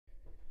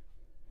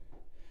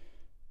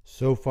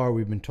So far,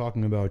 we've been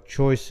talking about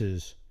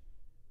choices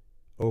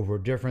over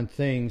different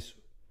things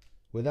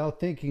without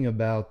thinking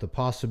about the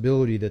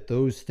possibility that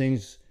those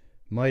things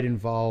might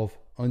involve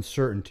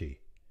uncertainty.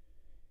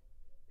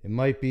 It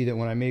might be that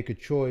when I make a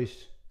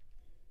choice,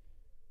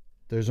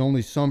 there's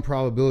only some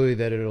probability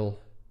that it'll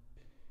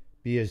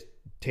be as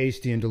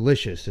tasty and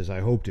delicious as I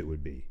hoped it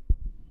would be.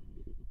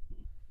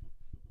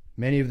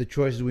 Many of the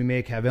choices we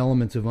make have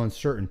elements of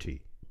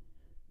uncertainty.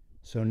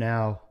 So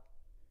now,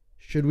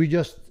 should we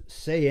just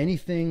say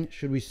anything?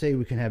 Should we say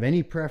we can have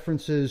any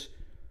preferences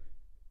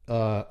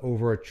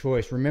over a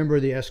choice? Remember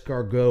the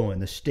escargot and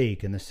the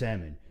steak and the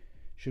salmon.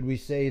 Should we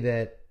say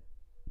that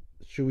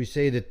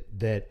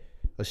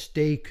a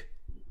steak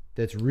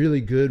that's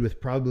really good with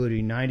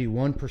probability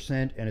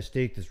 91% and a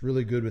steak that's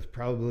really good with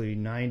probability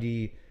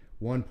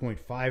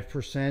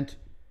 91.5%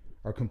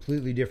 are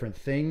completely different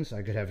things?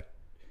 I could have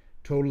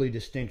totally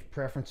distinct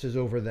preferences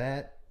over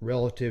that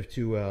relative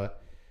to a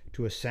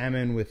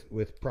salmon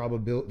with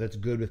probability that's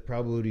good with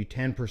probability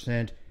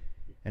 10%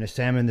 and a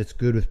salmon that's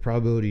good with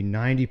probability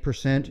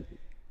 90%.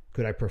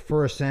 Could I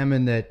prefer a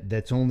salmon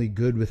that's only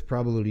good with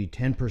probability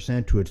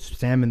 10% to a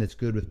salmon that's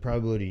good with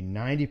probability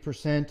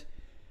 90%?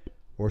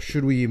 Or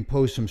should we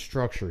impose some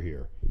structure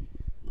here?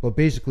 Well,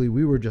 basically,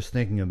 we were just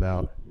thinking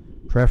about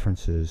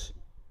preferences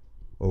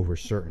over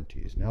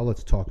certainties. Now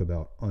let's talk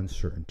about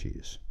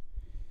uncertainties.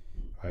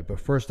 All right, but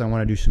first I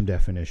want to do some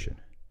definition.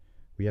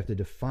 We have to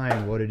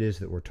define what it is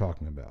that we're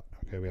talking about.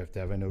 Okay, we have to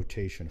have a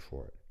notation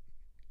for it.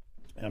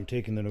 And I'm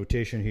taking the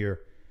notation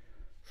here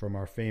from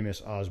our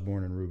famous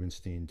Osborne and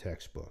Rubinstein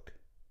textbook.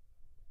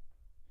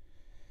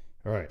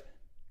 All right,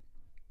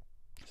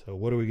 so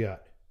what do we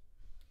got?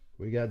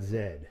 We got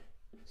Z,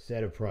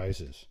 set of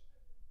prizes.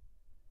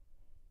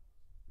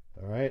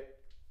 All right,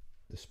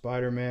 the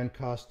Spider-Man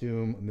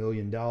costume, $1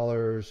 million,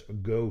 a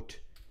goat,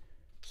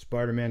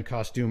 Spider-Man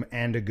costume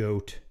and a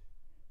goat,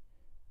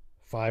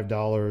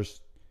 $5.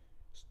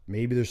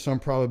 Maybe there's some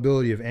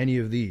probability of any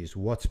of these.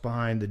 What's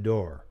behind the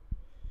door?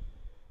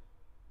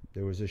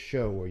 There was a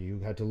show where you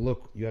had to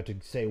look, you had to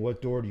say,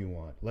 what door do you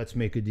want? Let's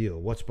make a deal.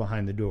 What's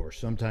behind the door?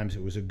 Sometimes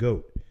it was a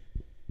goat.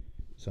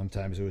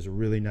 Sometimes it was a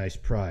really nice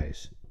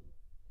prize.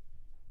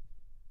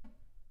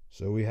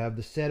 So we have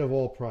the set of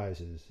all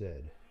prizes,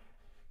 said.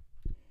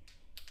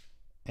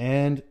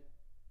 And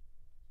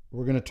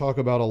we're going to talk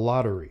about a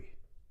lottery.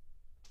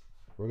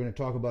 We're going to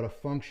talk about a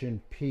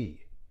function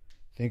P.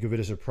 Think of it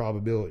as a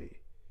probability.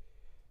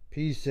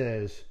 P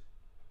says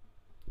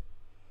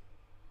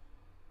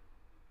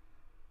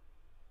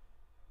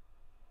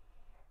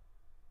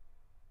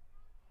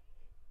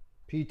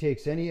P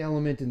takes any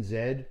element in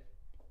Z.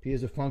 P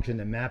is a function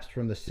that maps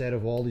from the set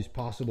of all these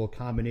possible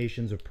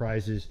combinations of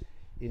prizes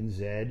in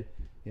Z.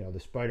 You know, the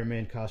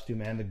Spider-Man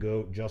costume and the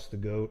goat, just the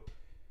goat.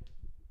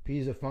 P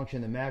is a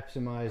function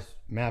that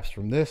maps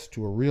from this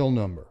to a real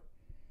number.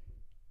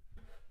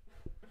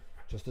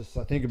 Just to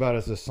think about it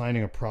as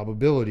assigning a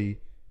probability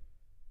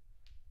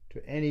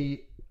to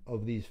any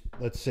of these,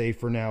 let's say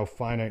for now,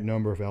 finite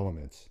number of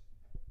elements,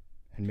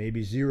 and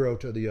maybe 0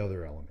 to the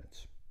other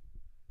elements.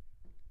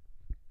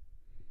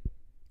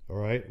 All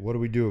right, what do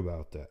we do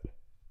about that?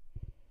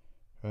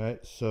 All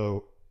right,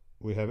 so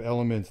we have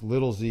elements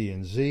little z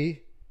and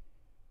z,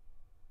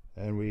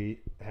 and we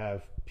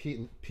have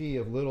p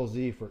of little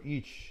z for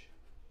each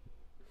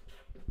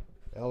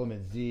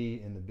element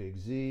z in the big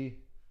Z,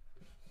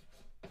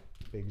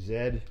 big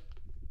Z.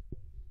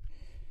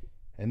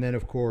 And then,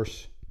 of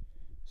course,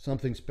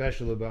 something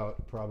special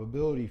about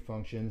probability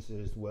functions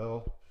is,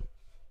 well,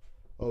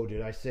 oh,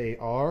 did I say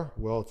R?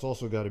 Well, it's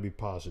also got to be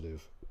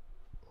positive,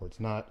 or it's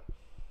not,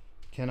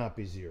 cannot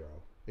be 0.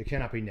 It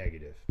cannot be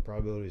negative.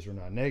 Probabilities are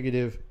not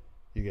negative.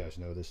 You guys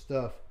know this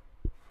stuff.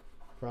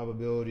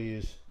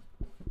 Probabilities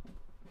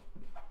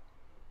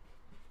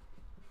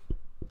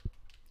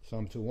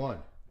sum to 1.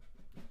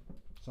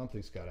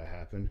 Something's got to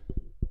happen,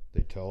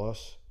 they tell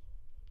us.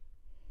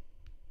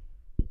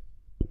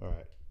 All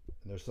right.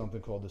 And there's something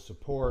called the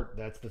support.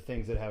 That's the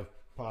things that have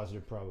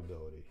positive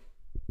probability.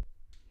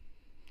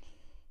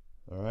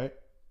 All right.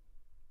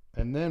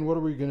 And then what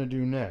are we going to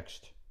do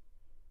next?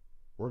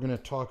 We're going to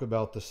talk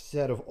about the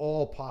set of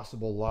all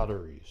possible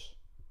lotteries.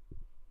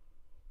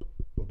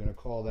 We're going to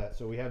call that.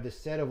 So we have the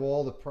set of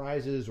all the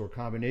prizes or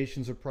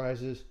combinations of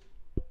prizes.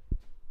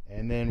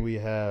 And then we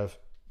have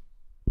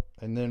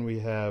a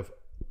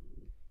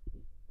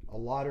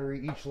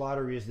lottery. Each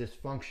lottery is this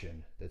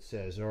function that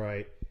says, all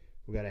right,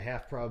 we got a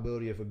half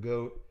probability of a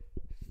goat,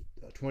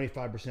 a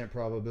 25%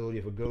 probability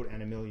of a goat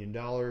and $1 million,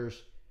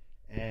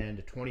 and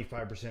a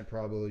 25%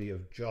 probability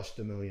of just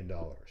 $1 million.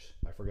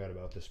 I forgot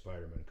about the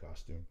Spider-Man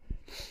costume.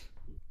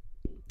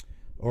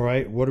 All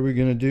right, what are we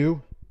going to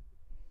do?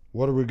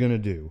 What are we going to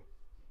do?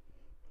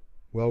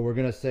 Well, we're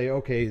going to say,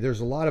 okay,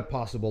 there's a lot of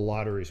possible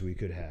lotteries we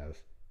could have.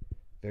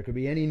 There could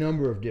be any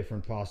number of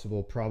different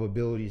possible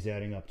probabilities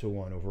adding up to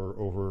 1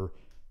 over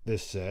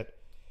this set.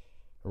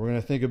 We're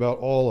going to think about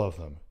all of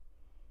them.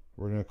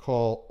 We're going to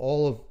call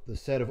all of the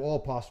set of all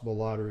possible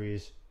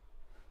lotteries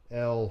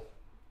L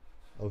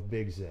of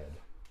big Z.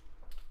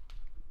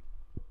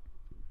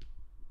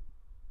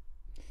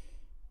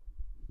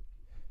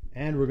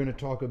 And we're going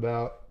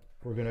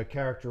to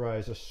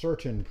characterize a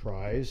certain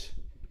prize.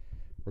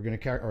 We're going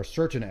to or a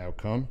certain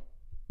outcome,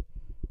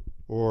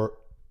 or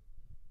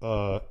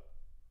a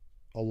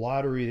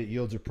lottery that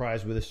yields a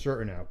prize with a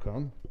certain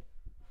outcome.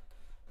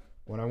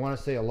 When I want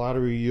to say a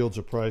lottery yields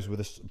a prize with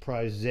a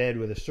prize Z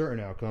with a certain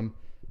outcome,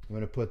 I'm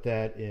going to put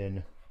that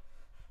in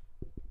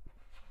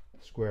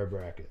square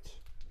brackets.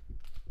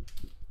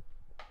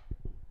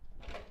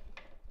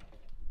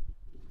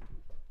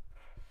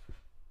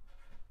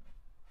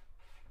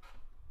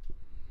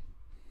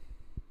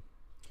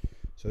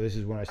 So this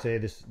is when I say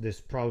this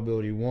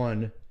probability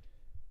 1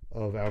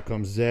 of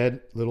outcome Z,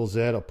 little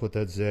z, I'll put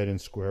that Z in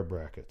square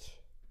brackets.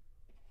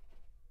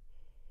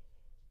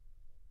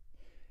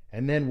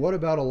 And then what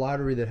about a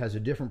lottery that has a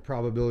different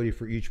probability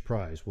for each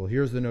prize? Well,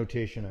 here's the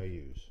notation I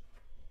use.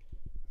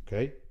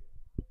 Okay?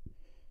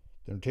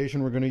 The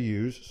notation we're going to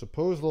use,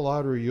 suppose the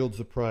lottery yields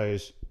the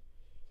prize.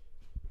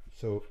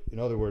 So, in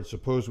other words,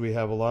 suppose we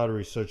have a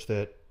lottery such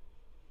that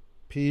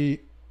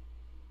P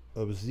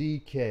of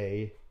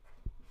ZK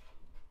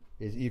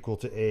is equal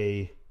to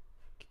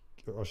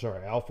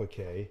alpha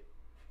K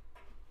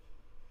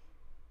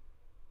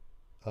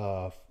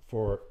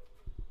for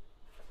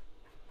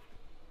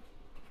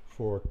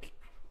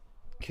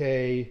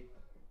K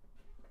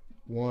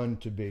 1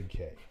 to big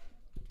K.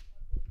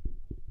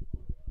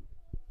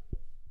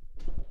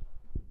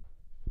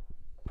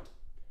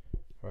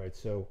 All right,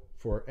 so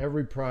for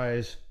every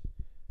prize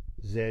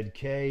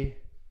ZK,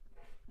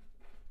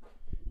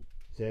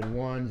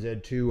 Z1,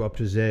 Z2 up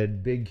to Z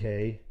big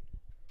K,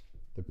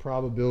 the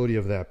probability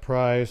of that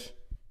prize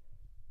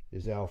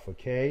is alpha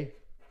K.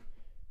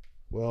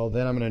 Well,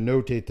 then I'm going to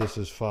notate this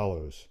as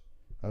follows.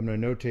 I'm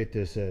going to notate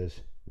this as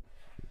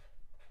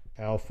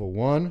alpha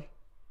 1,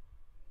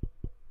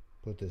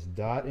 put this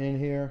dot in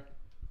here,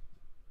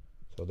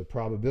 so the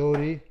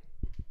probability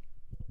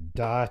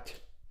dot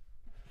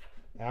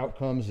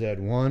outcome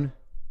Z1,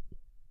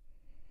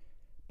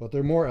 but there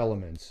are more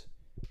elements.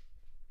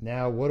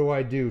 Now what do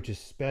I do to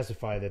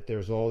specify that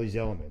there's all these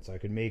elements? I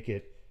could make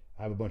it,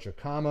 I have a bunch of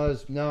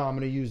commas. No, I'm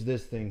going to use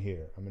this thing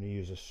here. I'm going to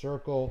use a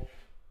circle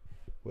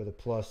with a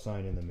plus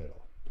sign in the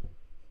middle.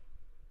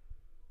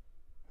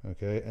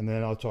 Okay, and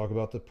then I'll talk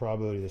about the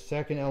probability of the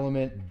second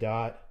element,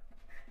 dot,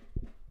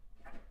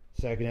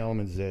 second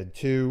element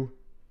Z2.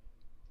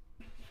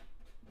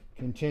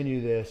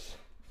 Continue this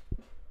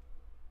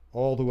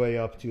all the way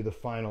up to the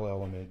final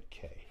element,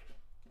 K.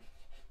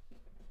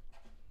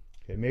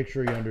 Okay, make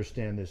sure you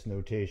understand this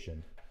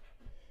notation.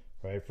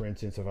 Right, for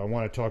instance, if I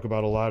want to talk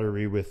about a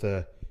lottery with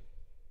a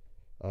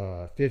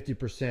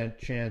 50%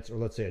 chance, or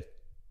let's say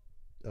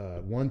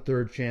a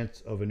 1/3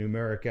 chance of a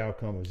numeric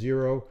outcome of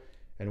 0,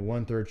 and a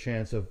 1/3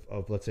 chance of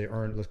let's say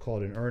let's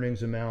call it an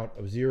earnings amount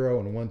of 0,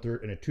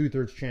 and a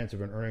 2/3 chance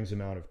of an earnings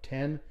amount of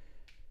 10.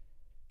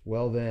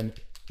 Well, then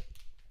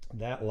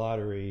that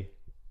lottery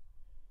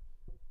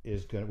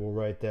is going to, we'll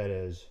write that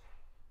as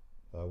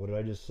what did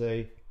I just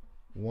say?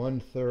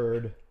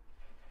 1/3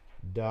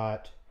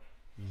 dot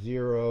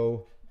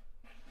 0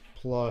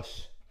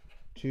 plus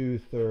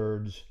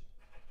 2/3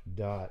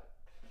 dot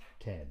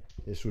 10.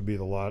 This would be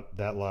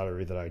that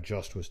lottery that I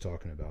just was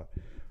talking about.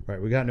 All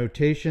right, we got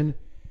notation.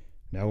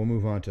 Now we'll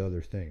move on to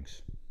other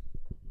things.